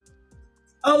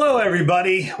Hello,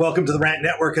 everybody. Welcome to the Rant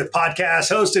Network of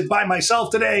podcasts hosted by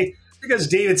myself today because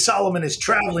David Solomon is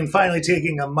traveling, finally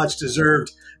taking a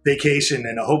much-deserved vacation,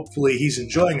 and hopefully he's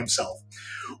enjoying himself,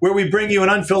 where we bring you an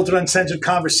unfiltered, uncensored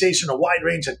conversation, a wide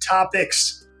range of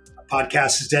topics. Our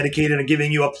podcast is dedicated to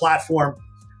giving you a platform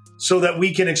so that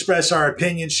we can express our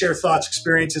opinions, share thoughts,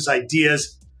 experiences,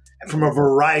 ideas, and from a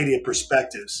variety of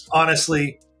perspectives.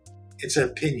 Honestly, it's an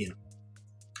opinion.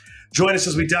 Join us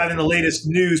as we dive into the latest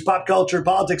news, pop culture,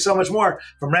 politics, so much more,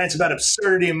 from rants about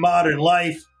absurdity in modern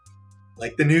life,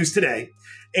 like the news today,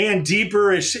 and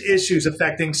deeper issues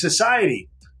affecting society,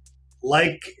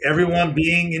 like everyone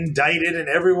being indicted and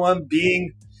everyone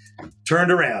being turned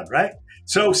around, right?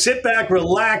 So sit back,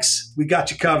 relax. We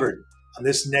got you covered on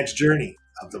this next journey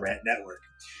of the Rant Network.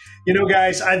 You know,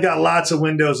 guys, I've got lots of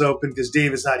windows open because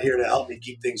David's not here to help me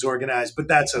keep things organized, but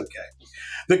that's okay.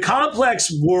 The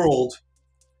complex world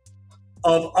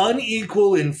of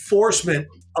unequal enforcement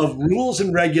of rules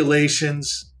and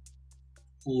regulations,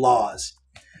 laws.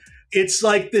 It's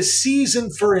like the season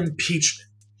for impeachment.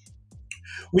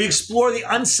 We explore the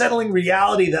unsettling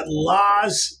reality that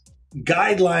laws,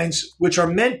 guidelines, which are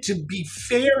meant to be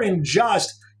fair and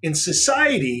just in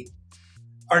society,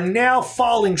 are now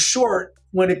falling short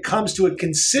when it comes to a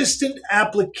consistent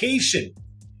application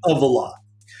of the law.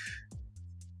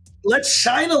 Let's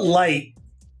shine a light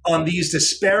on these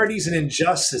disparities and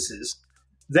injustices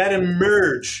that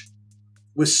emerge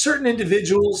with certain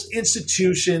individuals,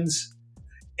 institutions,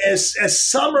 as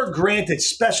some are granted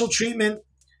special treatment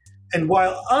and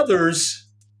while others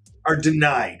are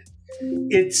denied.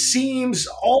 It seems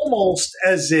almost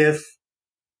as if,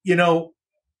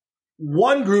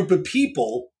 one group of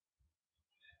people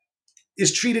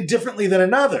is treated differently than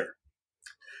another.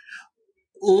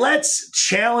 Let's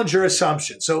challenge your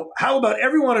assumption. So how about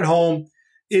everyone at home?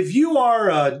 If you are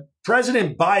a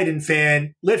President Biden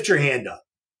fan, lift your hand up.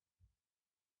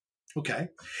 Okay.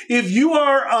 If you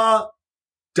are a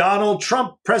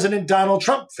President Donald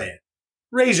Trump fan,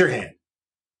 raise your hand.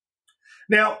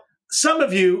 Now, some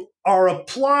of you are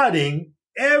applauding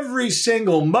every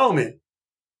single moment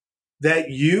that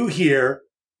you hear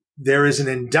there is an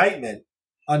indictment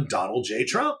on Donald J.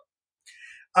 Trump.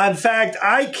 In fact,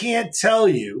 I can't tell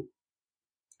you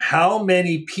how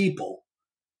many people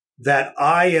that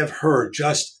I have heard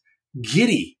just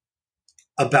giddy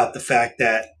about the fact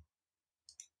that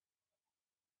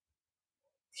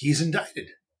he's indicted.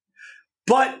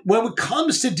 But when it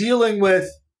comes to dealing with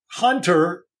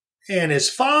Hunter and his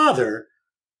father,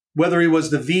 whether he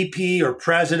was the VP or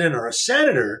president or a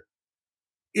senator,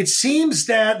 it seems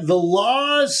that the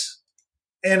laws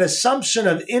and assumption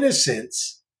of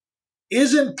innocence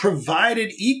isn't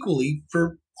provided equally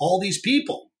for all these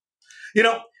people.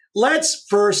 Let's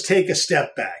first take a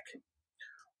step back.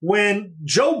 When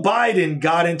Joe Biden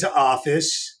got into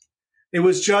office, it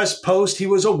was just post he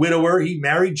was a widower. He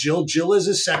married Jill. Jill is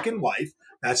his second wife.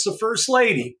 That's the first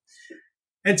lady.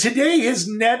 And today his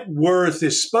net worth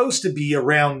is supposed to be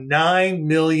around $9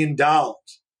 million.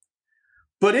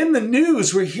 But in the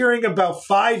news, we're hearing about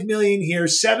 $5 million here,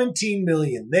 $17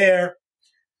 million there,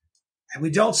 and we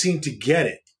don't seem to get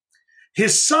it.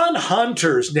 His son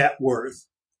Hunter's net worth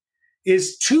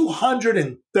is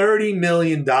 $230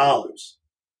 million. I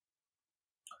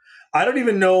don't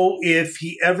even know if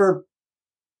he ever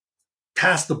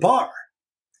passed the bar.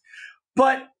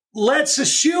 But let's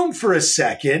assume for a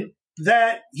second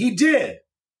that he did.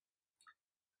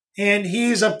 And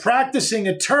he's a practicing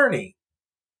attorney.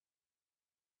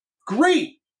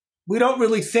 Great. We don't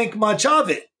really think much of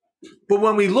it. But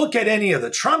when we look at any of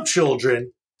the Trump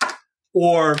children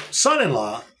or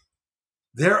son-in-law,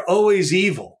 they're always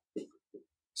evil.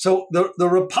 So the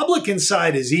Republican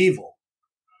side is evil,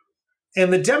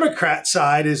 and the Democrat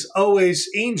side is always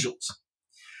angels.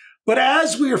 But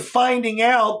as we are finding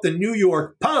out, the New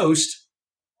York Post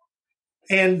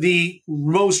and the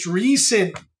most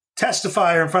recent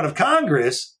testifier in front of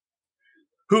Congress,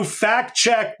 who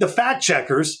fact-checked the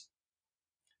fact-checkers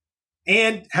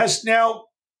and has now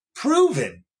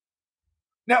proven,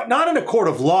 now not in a court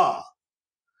of law,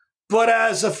 but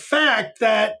as a fact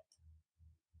that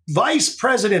Vice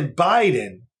President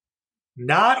Biden,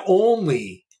 not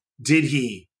only did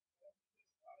he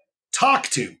talk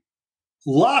to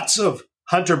lots of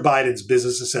Hunter Biden's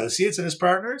business associates and his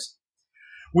partners,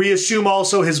 we assume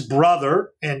also his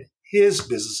brother and his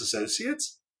business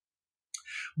associates,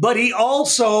 but he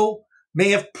also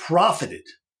may have profited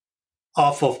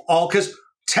off of all, because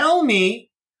tell me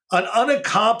an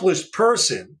unaccomplished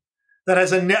person that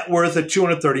has a net worth of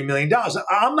 $230 million.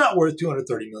 I'm not worth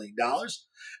 $230 million.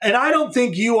 And I don't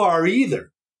think you are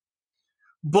either.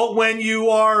 But when you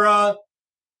are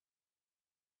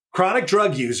chronic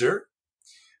drug user,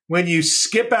 when you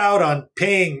skip out on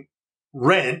paying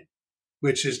rent,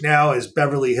 which is now his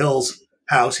Beverly Hills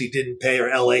house he didn't pay, or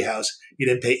LA house, he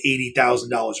didn't pay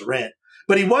 $80,000 rent.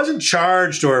 But he wasn't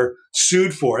charged or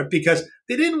sued for it because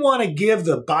they didn't want to give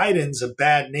the Bidens a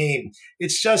bad name.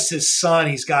 It's just his son.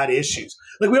 He's got issues.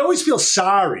 Like, we always feel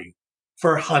sorry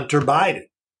for Hunter Biden,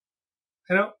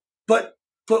 but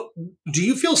do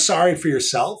you feel sorry for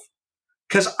yourself?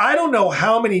 Because I don't know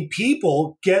how many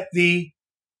people get the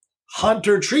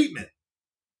Hunter treatment,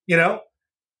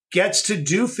 gets to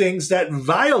do things that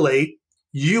violate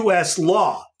U.S.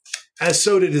 law, as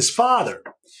so did his father,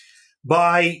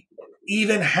 by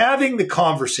even having the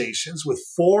conversations with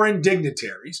foreign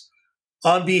dignitaries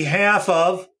on behalf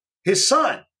of his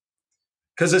son.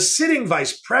 Because a sitting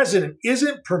vice president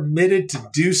isn't permitted to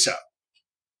do so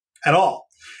at all.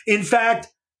 In fact,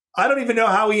 I don't even know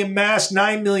how he amassed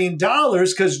 $9 million,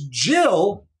 because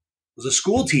Jill was a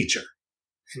school teacher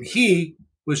and he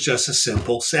was just a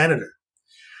simple senator.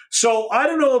 So I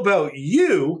don't know about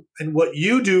you and what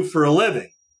you do for a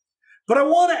living, but I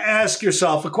want to ask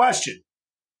yourself a question.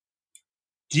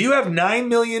 Do you have $9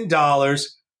 million,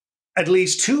 at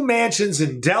least 2 mansions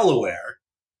in Delaware,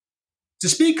 to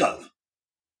speak of?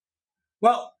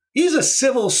 Well, he's a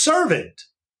civil servant.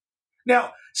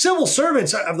 Now, civil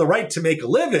servants have the right to make a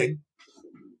living,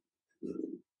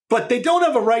 but they don't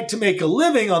have a right to make a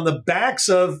living on the backs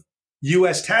of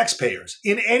U.S. taxpayers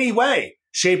in any way,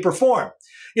 shape, or form.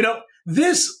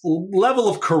 This level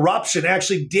of corruption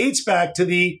actually dates back to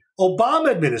the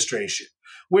Obama administration,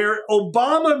 where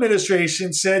Obama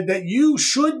administration said that you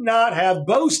should not have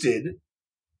boasted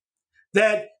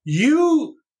that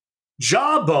you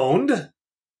jawboned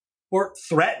or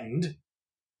threatened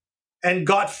and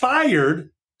got fired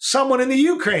someone in the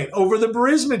Ukraine over the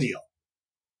Burisma deal.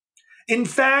 In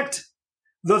fact,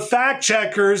 the fact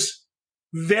checkers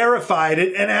verified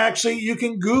it, and actually you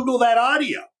can Google that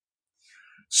audio.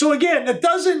 So again, that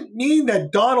doesn't mean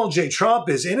that Donald J. Trump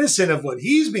is innocent of what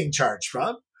he's being charged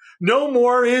from. No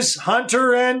more is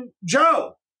Hunter and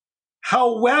Joe.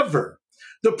 However,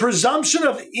 the presumption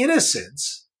of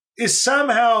innocence is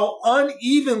somehow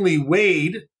unevenly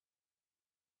weighed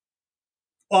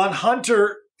on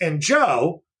Hunter and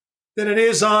Joe than it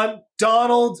is on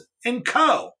Donald and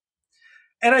co.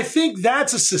 And I think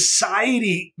that's a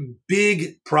society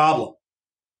big problem.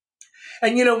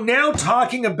 And, now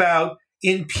talking about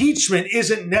impeachment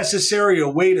isn't necessarily a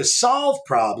way to solve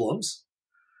problems.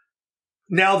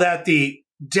 Now that the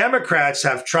Democrats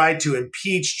have tried to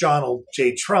impeach Donald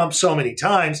J. Trump so many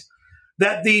times,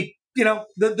 that the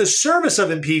service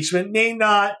of impeachment may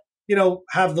not,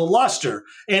 have the luster,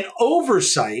 and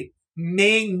oversight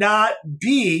may not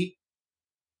be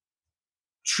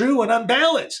true and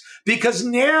unbalanced, because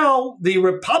now the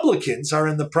Republicans are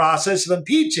in the process of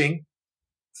impeaching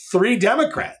 3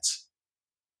 Democrats,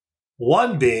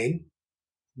 one being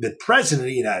the President of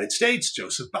the United States,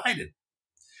 Joseph Biden.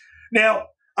 Now,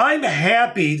 I'm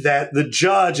happy that the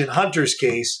judge in Hunter's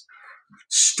case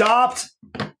stopped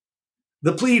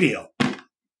the plea deal,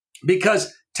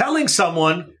 because telling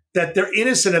someone that they're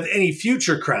innocent of any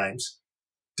future crimes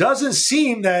doesn't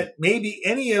seem that maybe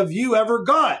any of you ever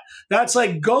got. That's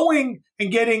like going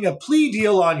and getting a plea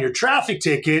deal on your traffic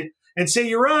ticket and say,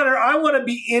 Your Honor, I want to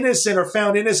be innocent or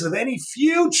found innocent of any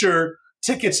future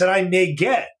tickets that I may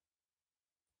get,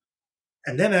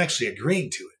 and then actually agreeing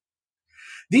to it.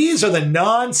 These are the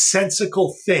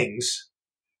nonsensical things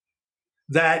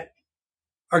that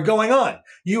are going on.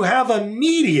 You have a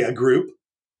media group,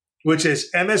 which is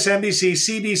MSNBC,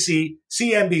 CBC,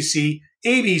 CNBC,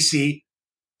 ABC,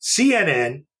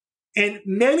 CNN, and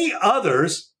many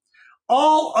others,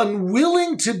 all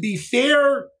unwilling to be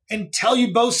fair and tell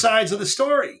you both sides of the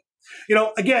story.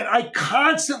 Again, I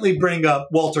constantly bring up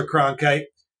Walter Cronkite.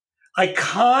 I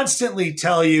constantly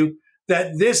tell you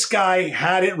that this guy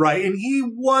had it right, and he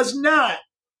was not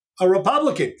a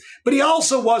Republican, but he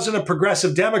also wasn't a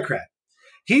progressive Democrat.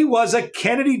 He was a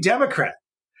Kennedy Democrat,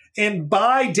 and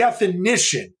by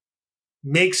definition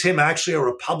makes him actually a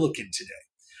Republican today.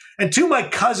 And to my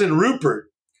cousin Rupert,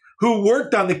 who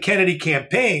worked on the Kennedy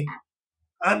campaign,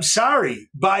 I'm sorry,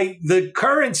 by the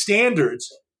current standards,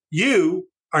 you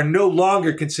are no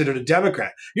longer considered a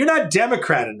Democrat. You're not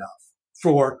Democrat enough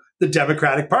for the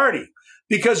Democratic Party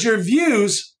because your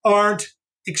views aren't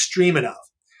extreme enough.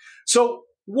 So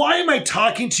why am I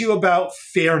talking to you about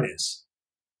fairness?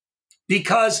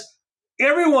 Because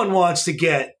everyone wants to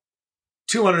get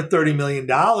 $230 million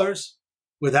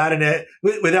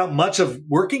without much of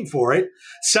working for it,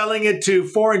 selling it to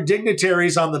foreign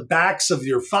dignitaries on the backs of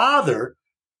your father.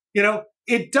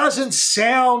 It doesn't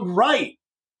sound right.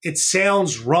 It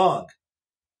sounds wrong.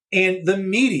 And the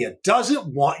media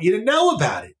doesn't want you to know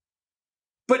about it.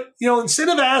 But, instead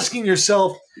of asking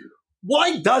yourself,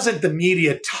 why doesn't the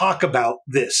media talk about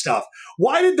this stuff?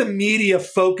 Why did the media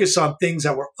focus on things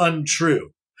that were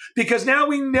untrue? Because now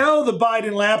we know the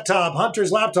Biden laptop,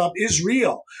 Hunter's laptop, is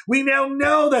real. We now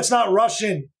know that's not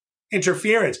Russian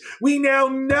interference. We now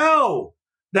know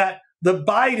that the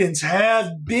Bidens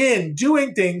have been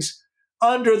doing things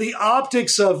under the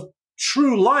optics of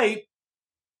true light,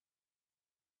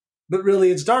 but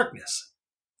really it's darkness.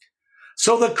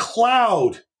 So the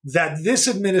cloud that this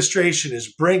administration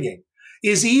is bringing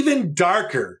is even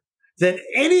darker than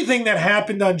anything that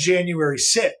happened on January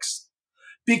 6th,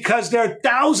 because there are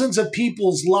thousands of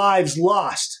people's lives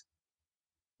lost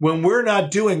when we're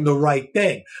not doing the right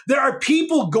thing. There are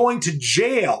people going to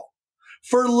jail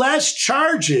for less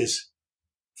charges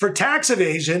for tax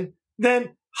evasion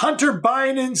than Hunter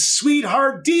Biden's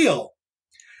sweetheart deal.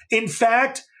 In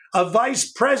fact, a vice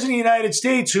president of the United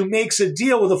States who makes a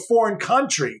deal with a foreign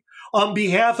country on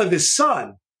behalf of his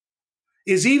son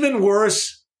is even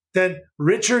worse than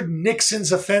Richard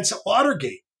Nixon's offense at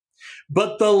Watergate.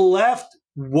 But the left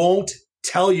won't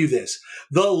tell you this.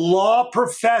 The law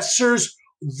professors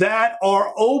that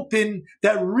are open,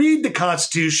 that read the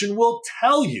Constitution, will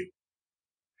tell you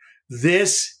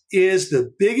this is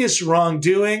the biggest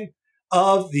wrongdoing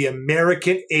of the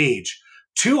American age.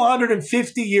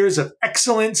 250 years of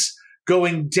excellence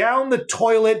going down the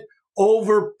toilet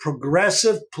over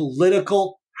progressive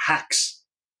political hacks.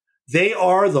 They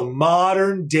are the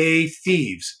modern day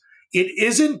thieves. It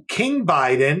isn't King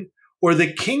Biden or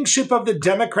the kingship of the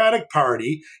Democratic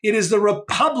Party. It is the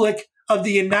Republic of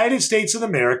the United States of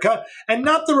America, and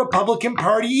not the Republican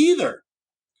Party either.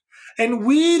 And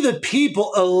we, the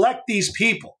people, elect these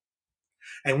people.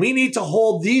 And we need to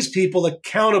hold these people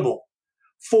accountable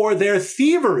for their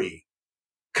thievery,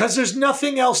 because there's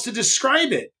nothing else to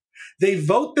describe it. They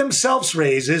vote themselves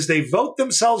raises. They vote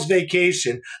themselves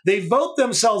vacation. They vote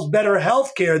themselves better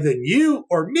health care than you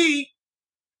or me.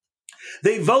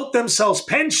 They vote themselves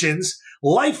pensions,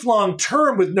 lifelong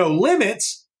term with no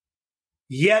limits.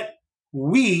 Yet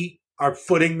we are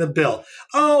footing the bill.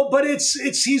 Oh, but it's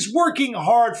he's working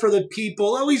hard for the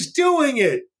people. Oh, he's doing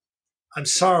it. I'm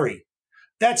sorry.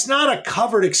 That's not a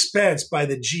covered expense by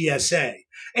the GSA.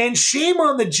 And shame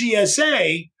on the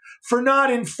GSA for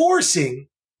not enforcing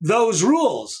those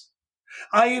rules.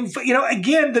 Again,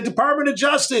 the Department of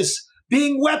Justice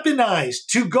being weaponized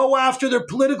to go after their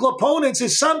political opponents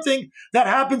is something that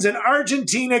happens in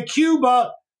Argentina,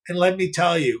 Cuba, and let me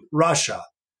tell you, Russia.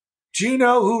 Do you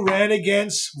know who ran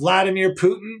against Vladimir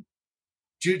Putin?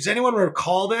 Does anyone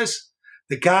recall this?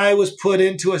 The guy was put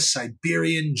into a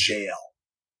Siberian jail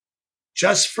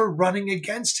just for running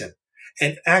against him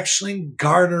and actually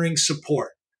garnering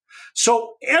support.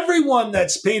 So everyone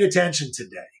that's paid attention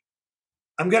today,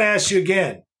 I'm going to ask you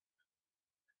again,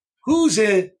 who's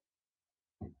a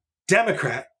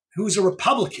Democrat? Who's a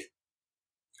Republican?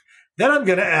 Then I'm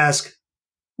going to ask,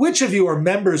 which of you are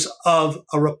members of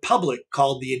a republic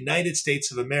called the United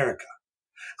States of America?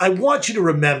 I want you to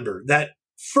remember that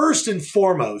first and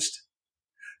foremost,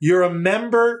 you're a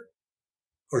member,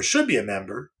 or should be a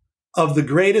member, of the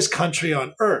greatest country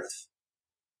on earth.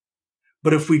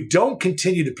 But if we don't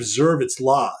continue to preserve its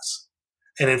laws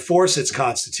and enforce its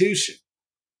constitution,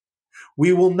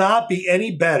 we will not be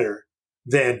any better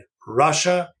than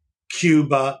Russia,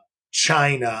 Cuba,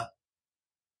 China,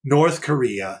 North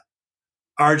Korea,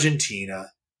 Argentina.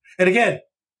 And again,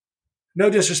 no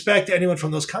disrespect to anyone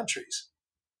from those countries.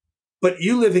 But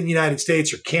you live in the United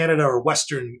States or Canada or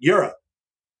Western Europe.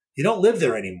 You don't live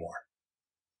there anymore.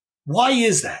 Why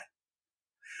is that?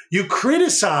 You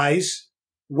criticize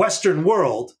Western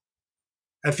world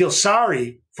and feel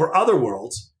sorry for other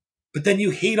worlds, but then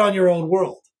you hate on your own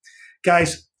world.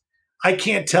 Guys, I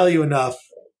can't tell you enough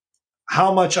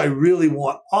how much I really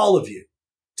want all of you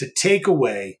to take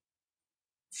away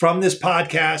from this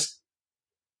podcast,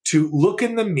 to look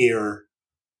in the mirror,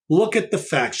 look at the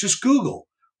facts. Just Google,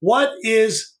 what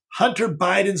is Hunter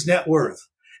Biden's net worth?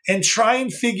 And try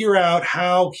and figure out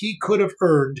how he could have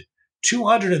earned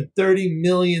 $230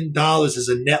 million as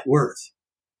a net worth.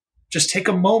 Just take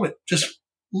a moment. Just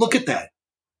look at that.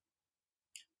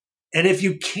 And if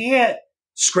you can't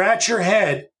scratch your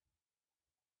head,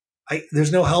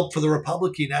 there's no help for the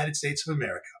Republic of the United States of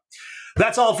America.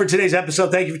 That's all for today's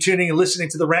episode. Thank you for tuning and listening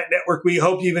to the Rant Network. We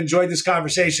hope you've enjoyed this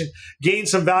conversation, gained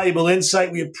some valuable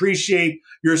insight. We appreciate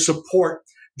your support.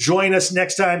 Join us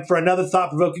next time for another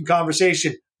thought-provoking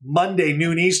conversation, Monday,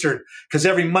 noon Eastern, because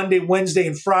every Monday, Wednesday,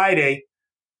 and Friday,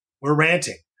 we're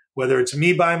ranting, whether it's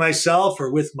me by myself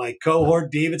or with my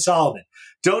cohort, David Solomon.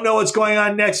 Don't know what's going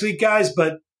on next week, guys,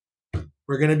 but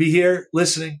We're going to be here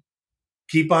listening.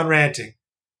 Keep on ranting.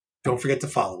 Don't forget to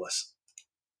follow us.